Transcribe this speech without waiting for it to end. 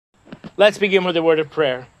Let's begin with a word of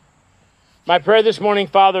prayer. My prayer this morning,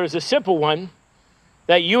 Father, is a simple one,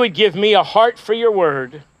 that you would give me a heart for your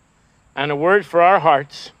word and a word for our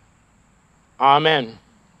hearts. Amen.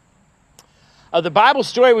 The Bible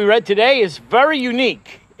story we read today is very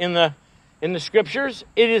unique in the scriptures.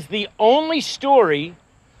 It is the only story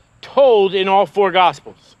told in all four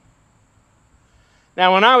Gospels.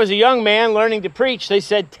 Now, when I was a young man learning to preach, they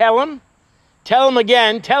said, tell them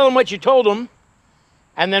again, tell them what you told them,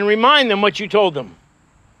 and then remind them what you told them.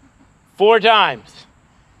 4 times.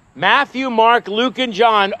 Matthew, Mark, Luke, and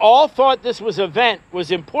John all thought this event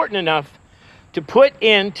was important enough to put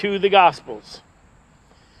into the Gospels.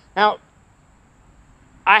 Now,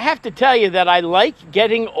 I have to tell you that I like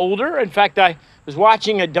getting older. In fact, I was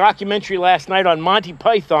watching a documentary last night on Monty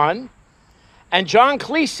Python, and John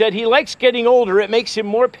Cleese said he likes getting older. It makes him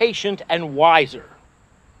more patient and wiser.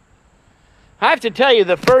 I have to tell you,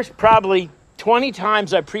 the first probably 20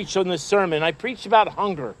 times I preached on this sermon, I preached about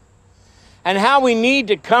hunger and how we need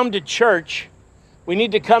to come to church. We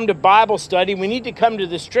need to come to Bible study. We need to come to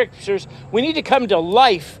the scriptures. We need to come to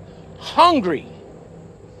life hungry.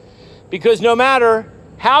 Because no matter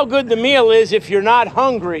how good the meal is, if you're not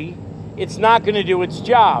hungry, it's not going to do its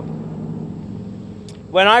job.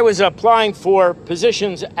 When I was applying for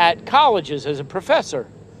positions at colleges as a professor,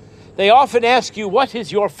 they often ask you, what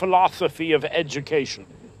is your philosophy of education?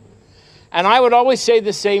 And I would always say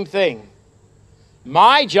the same thing.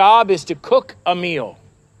 My job is to cook a meal.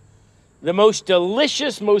 The most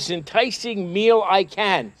delicious, most enticing meal I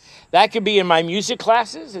can. That could be in my music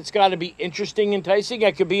classes. It's got to be interesting, enticing.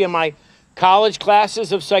 It could be in my college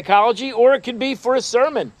classes of psychology, or it could be for a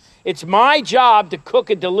sermon. It's my job to cook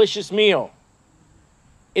a delicious meal.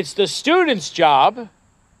 It's the student's job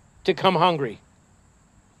to come hungry.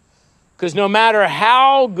 Because no matter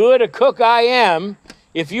how good a cook I am,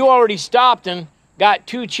 if you already stopped and got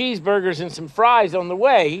 2 cheeseburgers and some fries on the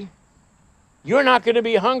way, you're not going to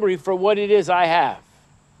be hungry for what it is I have.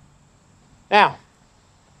 Now,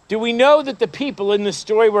 do we know that the people in this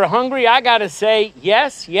story were hungry? I got to say,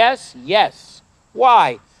 yes, yes, yes.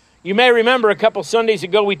 Why? You may remember a couple Sundays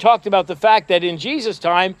ago we talked about the fact that in Jesus'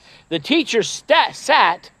 time, the teachers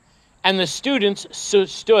sat and the students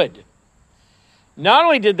stood. Not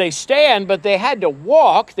only did they stand, but they had to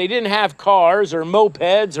walk. They didn't have cars or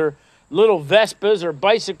mopeds or little Vespas or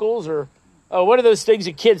bicycles or, what are those things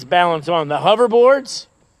that kids balance on? The hoverboards?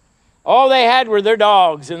 All they had were their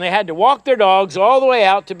dogs, and they had to walk their dogs all the way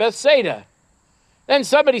out to Bethsaida. Then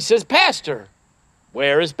somebody says, Pastor,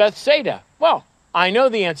 where is Bethsaida? Well, I know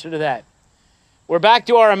the answer to that. We're back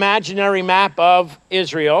to our imaginary map of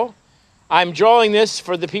Israel. I'm drawing this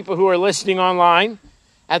for the people who are listening online.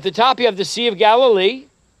 At the top, you have the Sea of Galilee,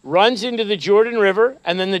 runs into the Jordan River,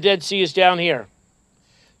 and then the Dead Sea is down here.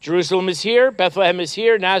 Jerusalem is here, Bethlehem is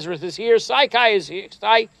here, Nazareth is here, Sychar is here,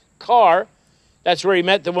 Sychar, that's where he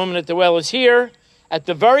met the woman at the well, is here. At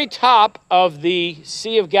the very top of the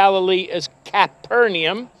Sea of Galilee is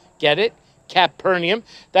Capernaum. Get it? Capernaum.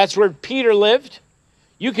 That's where Peter lived.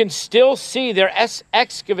 You can still see they're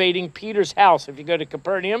excavating Peter's house if you go to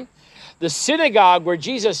Capernaum. The synagogue where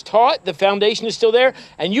Jesus taught, the foundation is still there,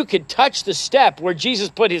 and you could touch the step where Jesus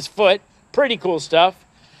put his foot. Pretty cool stuff.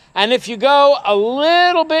 And if you go a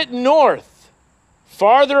little bit north,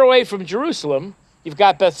 farther away from Jerusalem, you've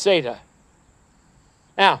got Bethsaida.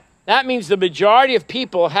 Now, that means the majority of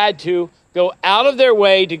people had to go out of their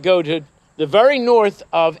way to go to the very north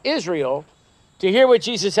of Israel to hear what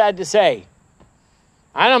Jesus had to say.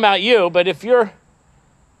 I don't know about you, but if your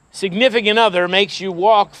significant other makes you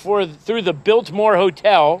walk through the Biltmore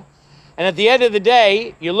Hotel, and at the end of the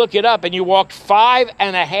day, you look it up and you walked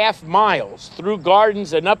 5.5 miles through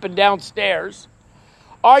gardens and up and down stairs,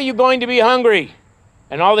 are you going to be hungry?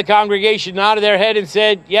 And all the congregation nodded their head and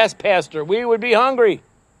said, yes, Pastor, we would be hungry.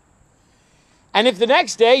 And if the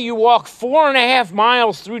next day you walk 4.5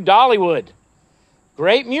 miles through Dollywood,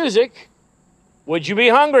 great music, would you be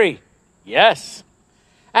hungry? Yes.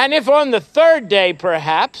 And if on the 3rd day,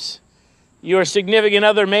 perhaps, your significant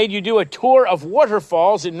other made you do a tour of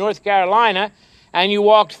waterfalls in North Carolina, and you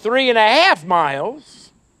walked 3.5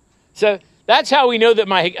 miles, so that's how we know that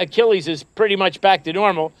my Achilles is pretty much back to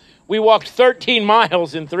normal. We walked 13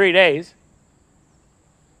 miles in 3 days.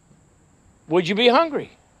 Would you be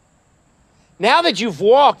hungry? Now that you've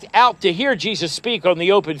walked out to hear Jesus speak on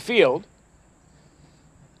the open field,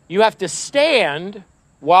 you have to stand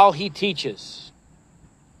while he teaches.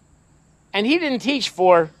 And he didn't teach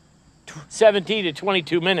for 17 to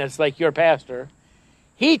 22 minutes like your pastor.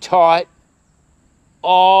 He taught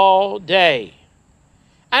all day.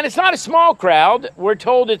 And it's not a small crowd. We're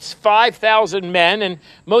told it's 5,000 men, and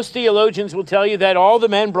most theologians will tell you that all the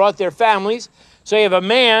men brought their families. So you have a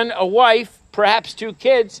man, a wife, perhaps 2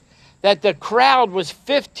 kids, that the crowd was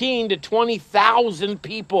 15 to 20,000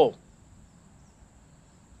 people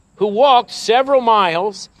who walked several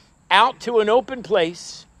miles out to an open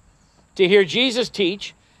place to hear Jesus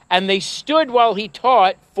teach, and they stood while he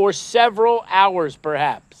taught for several hours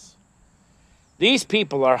perhaps. These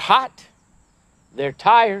people are hot, they're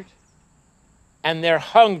tired, and they're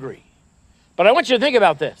hungry. But I want you to think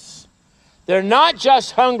about this. They're not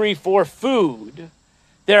just hungry for food,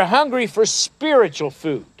 they're hungry for spiritual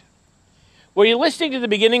food. Were you listening to the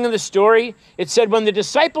beginning of the story? It said when the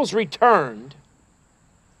disciples returned,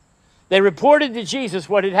 they reported to Jesus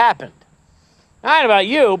what had happened. I don't know about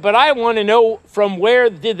you, but I want to know from where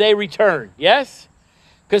did they return, yes?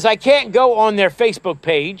 Because I can't go on their Facebook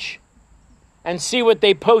page and see what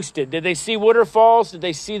they posted. Did they see waterfalls? Did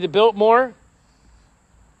they see the Biltmore?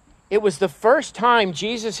 It was the first time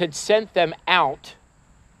Jesus had sent them out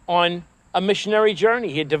on a missionary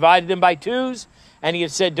journey. He had divided them by 2s, and he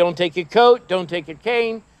had said, don't take a coat, don't take a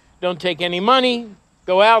cane, don't take any money.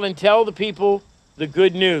 Go out and tell the people the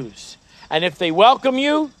good news. And if they welcome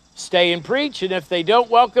you, stay and preach. And if they don't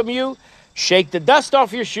welcome you, shake the dust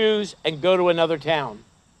off your shoes and go to another town.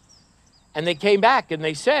 And they came back and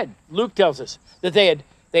they said, Luke tells us, that they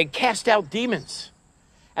had cast out demons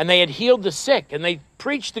and they had healed the sick and they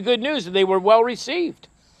preached the good news and they were well received.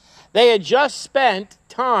 They had just spent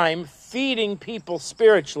time feeding people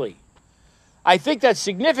spiritually. I think that's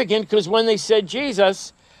significant because when they said,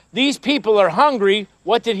 Jesus, these people are hungry,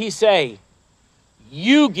 what did he say?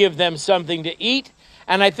 You give them something to eat.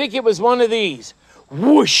 And I think it was one of these.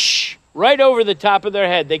 Whoosh! Right over the top of their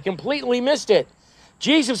head. They completely missed it.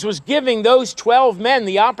 Jesus was giving those 12 men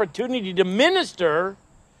the opportunity to minister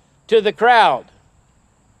to the crowd.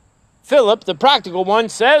 Philip, the practical one,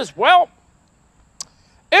 says, well,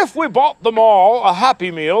 if we bought them all a Happy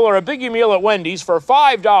Meal or a Biggie Meal at Wendy's for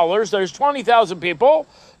 $5, there's 20,000 people.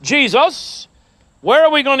 Jesus, where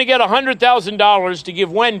are we going to get $100,000 to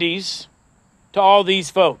give Wendy's to all these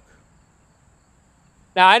folk?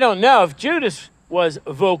 Now, I don't know if Judas was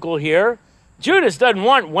vocal here. Judas doesn't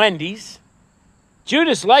want Wendy's.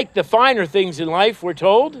 Judas liked the finer things in life, we're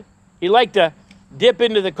told. He liked to dip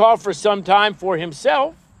into the coffer sometime for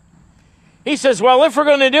himself. He says, well, if we're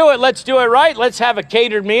going to do it, let's do it right. Let's have a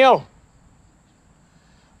catered meal.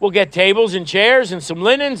 We'll get tables and chairs and some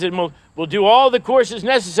linens, and we'll do all the courses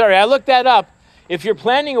necessary. I looked that up. If you're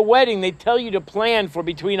planning a wedding, they tell you to plan for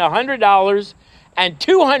between $100 and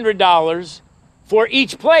 $200 for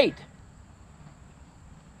each plate.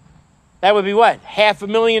 That would be what?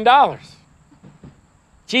 $500,000.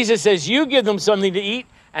 Jesus says, you give them something to eat,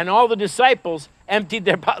 and all the disciples emptied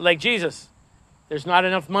their pot like Jesus. There's not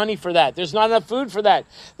enough money for that. There's not enough food for that.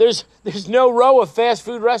 There's no row of fast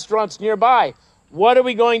food restaurants nearby. What are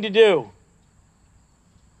we going to do?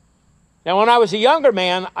 Now, when I was a younger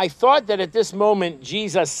man, I thought that at this moment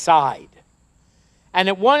Jesus sighed. And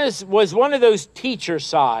it was one of those teacher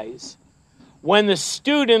sighs when the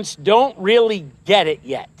students don't really get it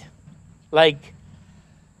yet. Like,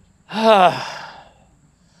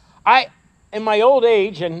 in my old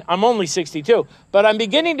age, and I'm only 62, but I'm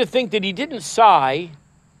beginning to think that he didn't sigh.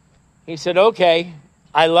 He said, okay,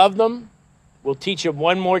 I love them. We'll teach them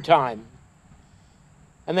one more time.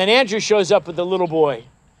 And then Andrew shows up with the little boy.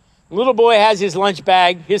 The little boy has his lunch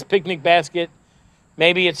bag, his picnic basket.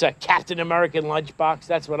 Maybe it's a Captain American lunchbox.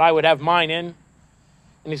 That's what I would have mine in.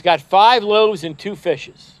 And he's got 5 loaves and 2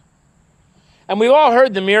 fishes. And we've all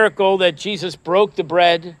heard the miracle that Jesus broke the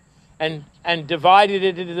bread and divided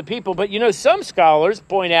it into the people. But you know, some scholars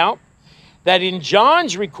point out that in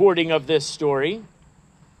John's recording of this story,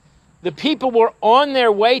 the people were on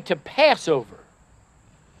their way to Passover.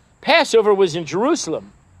 Passover was in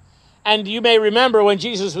Jerusalem. And you may remember when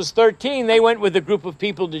Jesus was 13, they went with a group of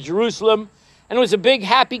people to Jerusalem, and it was a big,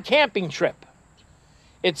 happy camping trip.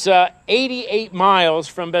 It's 88 miles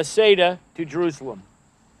from Bethsaida to Jerusalem.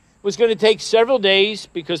 It was going to take several days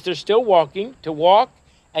because they're still walking, to walk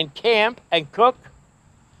and camp and cook.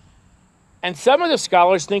 And some of the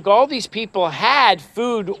scholars think all these people had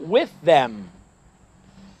food with them,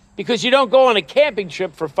 because you don't go on a camping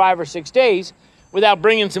trip for 5 or 6 days without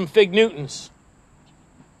bringing some Fig Newtons.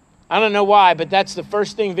 I don't know why, but that's the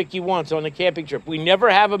first thing Vicky wants on a camping trip. We never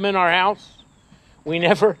have them in our house. We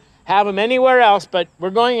never have them anywhere else, but we're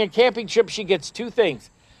going on a camping trip. She gets 2 things.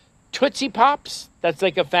 Tootsie Pops, that's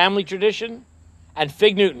like a family tradition, and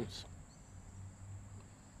Fig Newtons.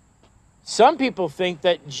 Some people think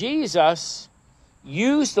that Jesus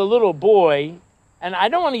used the little boy, and I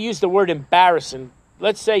don't want to use the word embarrassing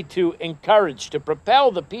let's say to encourage, to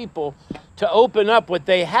propel the people to open up what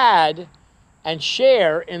they had and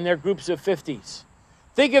share in their groups of 50s.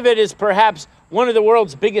 Think of it as perhaps one of the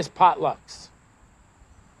world's biggest potlucks.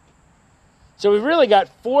 So we've really got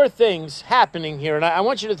four things happening here, and I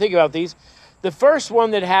want you to think about these. The first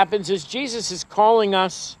one that happens is Jesus is calling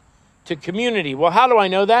us to community. Well, how do I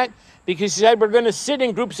know that? Because he said we're going to sit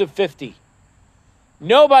in groups of 50.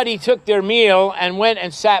 Nobody took their meal and went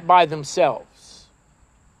and sat by themselves.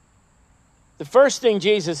 The first thing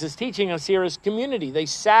Jesus is teaching us here is community. They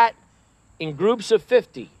sat in groups of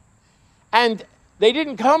 50. And they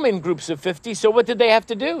didn't come in groups of 50, so what did they have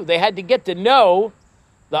to do? They had to get to know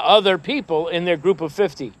the other people in their group of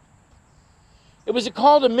 50. It was a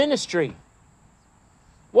call to ministry.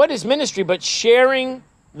 What is ministry but sharing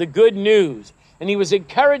the good news? And he was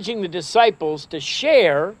encouraging the disciples to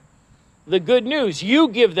share the good news. You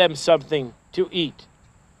give them something to eat.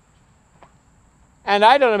 And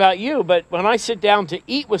I don't know about you, but when I sit down to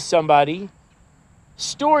eat with somebody,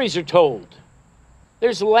 stories are told.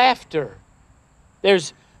 There's laughter.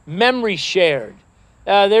 There's memory shared.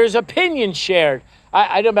 There's opinion shared.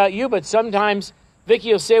 I don't know about you, but sometimes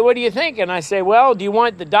Vicki will say, what do you think? And I say, well, do you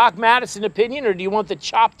want the Doc Madison opinion or do you want the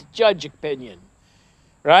chopped judge opinion?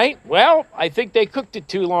 Right? Well, I think they cooked it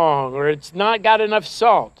too long or it's not got enough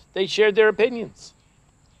salt. They shared their opinions.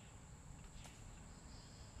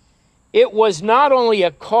 It was not only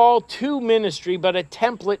a call to ministry, but a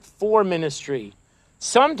template for ministry.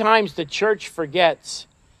 Sometimes the church forgets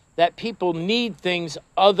that people need things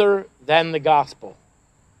other than the gospel.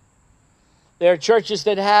 There are churches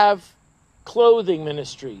that have clothing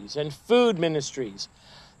ministries and food ministries.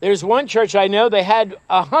 There's one church I know, they had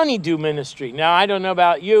a honeydew ministry. Now, I don't know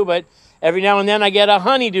about you, but every now and then I get a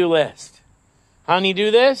honeydew list.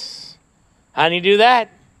 Honeydew this, honeydew that.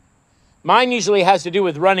 Mine usually has to do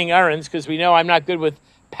with running errands because we know I'm not good with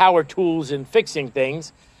power tools and fixing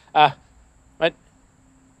things. But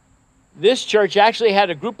this church actually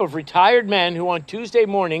had a group of retired men who on Tuesday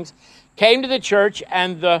mornings came to the church,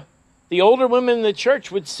 and the older women in the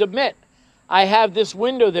church would submit. I have this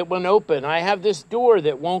window that won't open. I have this door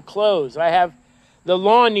that won't close. I have the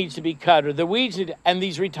lawn needs to be cut or the weeds need, and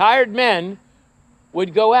these retired men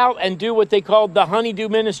would go out and do what they called the honeydew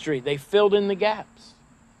ministry. They filled in the gaps.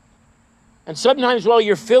 And sometimes while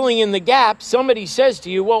you're filling in the gaps, somebody says to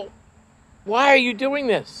you, well, why are you doing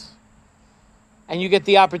this? And you get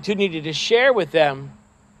the opportunity to share with them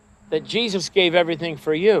that Jesus gave everything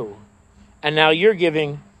for you. And now you're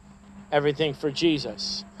giving everything for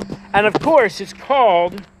Jesus. And of course, it's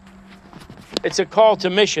a call to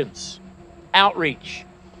missions, outreach.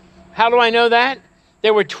 How do I know that?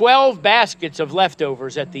 There were 12 baskets of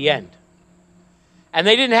leftovers at the end. And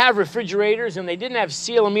they didn't have refrigerators, and they didn't have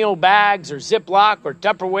seal and meal bags or Ziploc or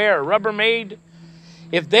Tupperware or Rubbermaid.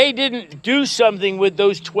 If they didn't do something with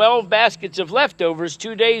those 12 baskets of leftovers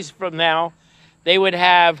 2 days from now, they would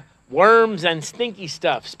have worms and stinky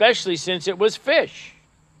stuff, especially since it was fish.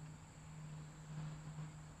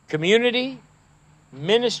 Community,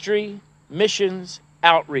 ministry, missions,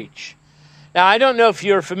 outreach. Now, I don't know if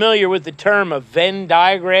you're familiar with the term of Venn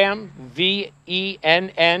diagram,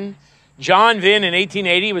 V-E-N-N. John Venn in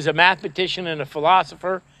 1880 was a mathematician and a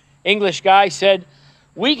philosopher, English guy, said,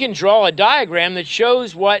 we can draw a diagram that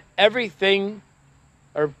shows what everything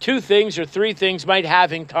or two things or three things might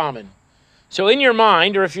have in common. So in your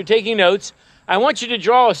mind, or if you're taking notes, I want you to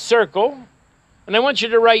draw a circle, and I want you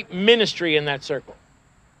to write ministry in that circle.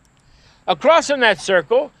 Across in that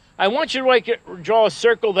circle, I want you to draw a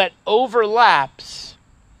circle that overlaps,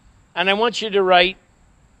 and I want you to write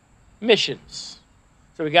missions.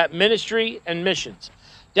 So we got ministry and missions.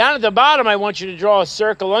 Down at the bottom, I want you to draw a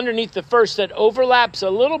circle underneath the first that overlaps a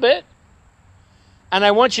little bit, and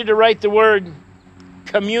I want you to write the word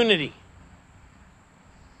community.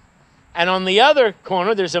 And on the other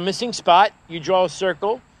corner, there's a missing spot. You draw a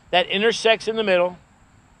circle that intersects in the middle.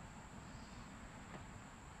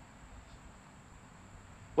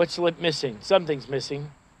 What's missing? Something's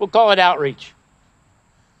missing. We'll call it outreach.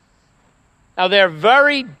 Now, they're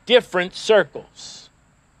very different circles.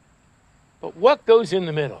 But what goes in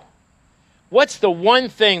the middle? What's the one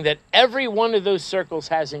thing that every one of those circles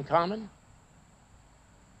has in common?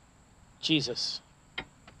 Jesus.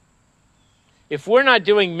 If we're not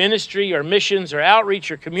doing ministry or missions or outreach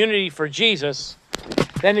or community for Jesus,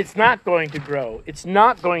 then it's not going to grow. It's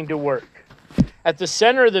not going to work. At the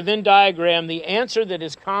center of the Venn diagram, the answer that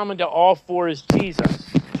is common to all four is Jesus.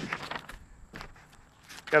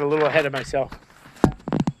 Got a little ahead of myself.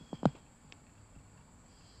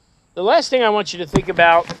 The last thing I want you to think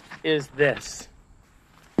about is this.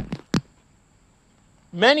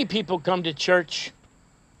 Many people come to church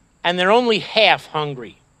and they're only half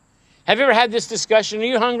hungry. Have you ever had this discussion? Are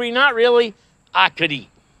you hungry? Not really. I could eat.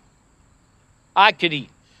 I could eat.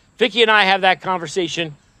 Vicki and I have that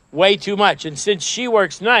conversation way too much. And since she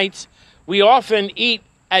works nights, we often eat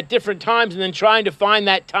at different times and then trying to find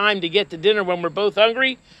that time to get to dinner when we're both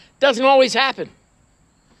hungry doesn't always happen.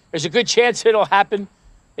 There's a good chance it'll happen.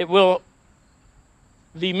 It will.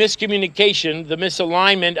 The miscommunication, the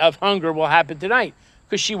misalignment of hunger will happen tonight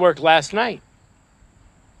because she worked last night.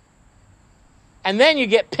 And then you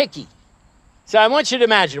get picky. So I want you to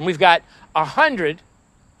imagine we've got 100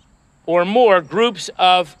 or more groups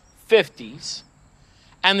of 50s,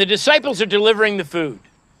 and the disciples are delivering the food.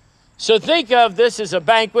 So think of this as a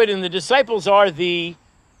banquet, and the disciples are the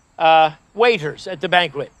waiters at the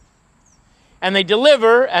banquet. And they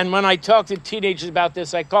deliver, and when I talk to teenagers about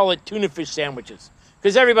this, I call it tuna fish sandwiches,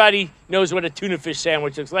 because everybody knows what a tuna fish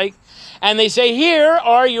sandwich looks like. And they say, here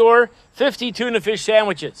are your 50 tuna fish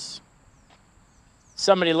sandwiches.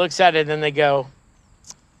 Somebody looks at it and they go,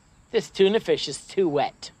 this tuna fish is too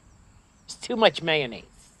wet. It's too much mayonnaise.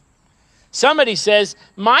 Somebody says,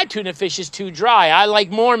 my tuna fish is too dry. I like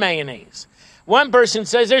more mayonnaise. One person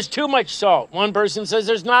says there's too much salt. One person says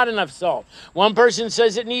there's not enough salt. One person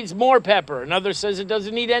says it needs more pepper. Another says it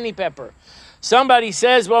doesn't need any pepper. Somebody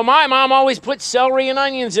says, well, my mom always puts celery and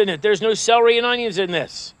onions in it. There's no celery and onions in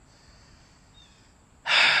this.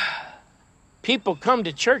 People come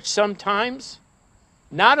to church sometimes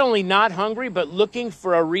not only not hungry, but looking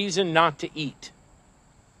for a reason not to eat.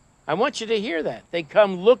 I want you to hear that. They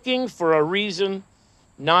come looking for a reason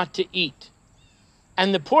not to eat.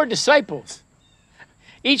 And the poor disciples,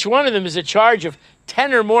 each one of them is in charge of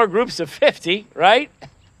 10 or more groups of 50, right?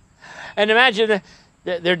 And imagine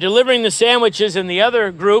that they're delivering the sandwiches, and the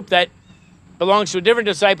other group that belongs to a different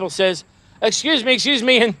disciple says, excuse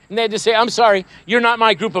me, and they had to say, I'm sorry, you're not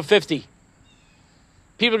my group of 50.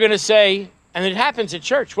 People are going to say, and it happens at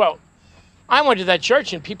church, well, I went to that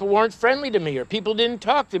church and people weren't friendly to me, or people didn't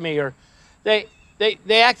talk to me, or they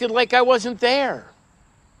acted like I wasn't there.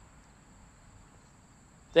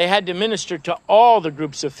 They had to minister to all the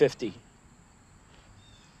groups of 50.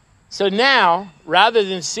 So now, rather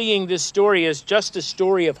than seeing this story as just a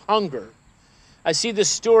story of hunger, I see this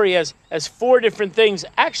story as 4 different things,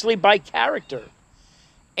 actually by character.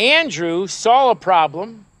 Andrew saw a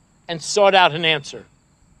problem and sought out an answer.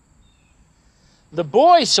 The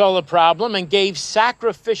boy saw the problem and gave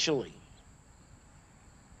sacrificially.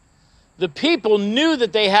 The people knew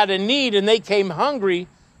that they had a need and they came hungry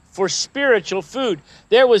for spiritual food.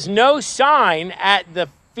 There was no sign at the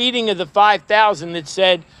feeding of the 5,000 that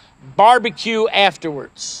said barbecue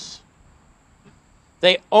afterwards.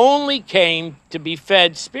 They only came to be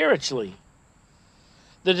fed spiritually.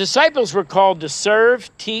 The disciples were called to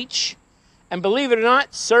serve, teach, and believe it or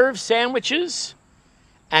not, serve sandwiches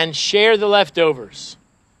and share the leftovers.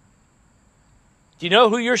 Do you know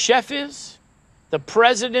who your chef is? The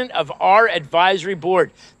president of our advisory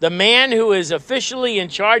board. The man who is officially in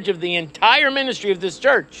charge of the entire ministry of this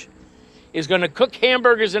church is going to cook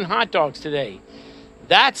hamburgers and hot dogs today.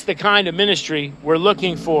 That's the kind of ministry we're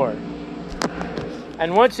looking for.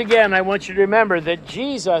 And once again, I want you to remember that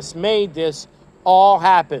Jesus made this all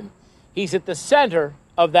happen. He's at the center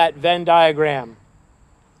of that Venn diagram.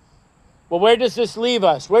 Well, where does this leave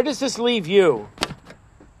us? Where does this leave you?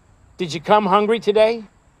 Did you come hungry today?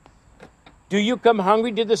 Do you come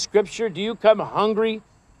hungry to the scripture? Do you come hungry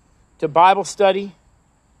to Bible study?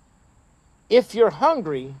 If you're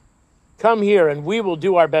hungry, come here and we will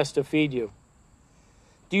do our best to feed you.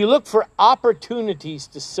 Do you look for opportunities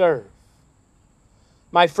to serve?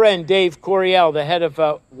 My friend Dave Coriel, the head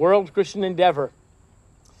of World Christian Endeavor,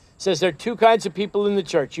 says there are 2 kinds of people in the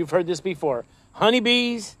church. You've heard this before.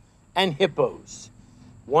 Honeybees and hippos.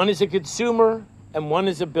 One is a consumer and one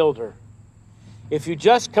is a builder. If you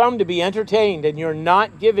just come to be entertained and you're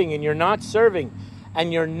not giving and you're not serving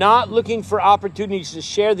and you're not looking for opportunities to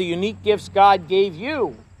share the unique gifts God gave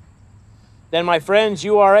you, then, my friends,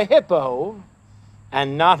 you are a hippo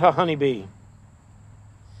and not a honeybee.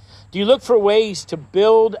 Do you look for ways to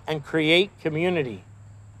build and create community?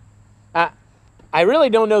 I really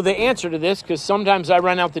don't know the answer to this because sometimes I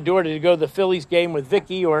run out the door to go to the Phillies game with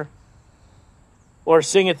Vicki or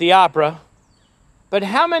sing at the opera. But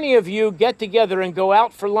how many of you get together and go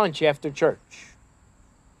out for lunch after church?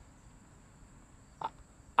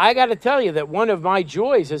 I got to tell you that one of my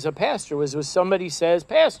joys as a pastor was when somebody says,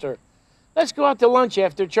 Pastor, let's go out to lunch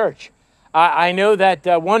after church. I know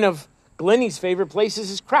that one of Glennie's favorite places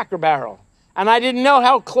is Cracker Barrel. And I didn't know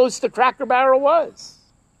how close the Cracker Barrel was.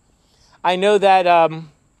 I know that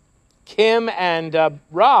Kim and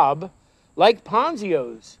Rob like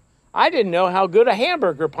Ponzio's. I didn't know how good a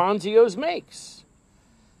hamburger Ponzio's makes.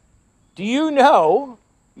 Do you know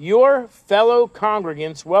your fellow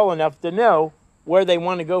congregants well enough to know where they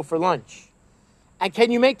want to go for lunch? And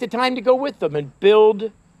can you make the time to go with them and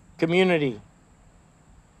build community?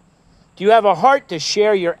 Do you have a heart to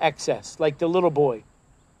share your excess like the little boy?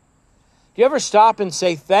 Do you ever stop and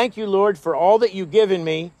say, thank you, Lord, for all that you've given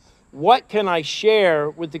me? What can I share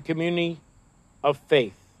with the community of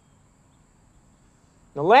faith?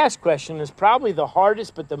 The last question is probably the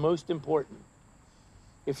hardest but the most important.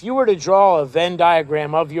 If you were to draw a Venn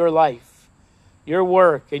diagram of your life, your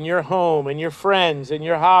work and your home and your friends and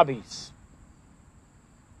your hobbies,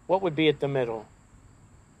 what would be at the middle?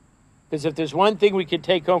 Because if there's one thing we could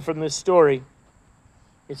take home from this story,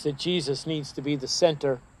 it's that Jesus needs to be the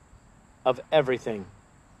center of everything.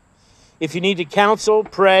 If you need to counsel,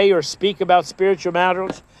 pray, or speak about spiritual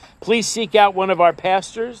matters, please seek out one of our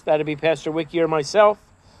pastors. That would be Pastor Wiki or myself.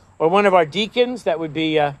 Or one of our deacons. That would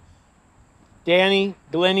be Danny,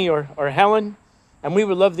 Glennie, or Helen. And we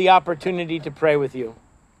would love the opportunity to pray with you.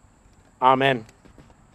 Amen.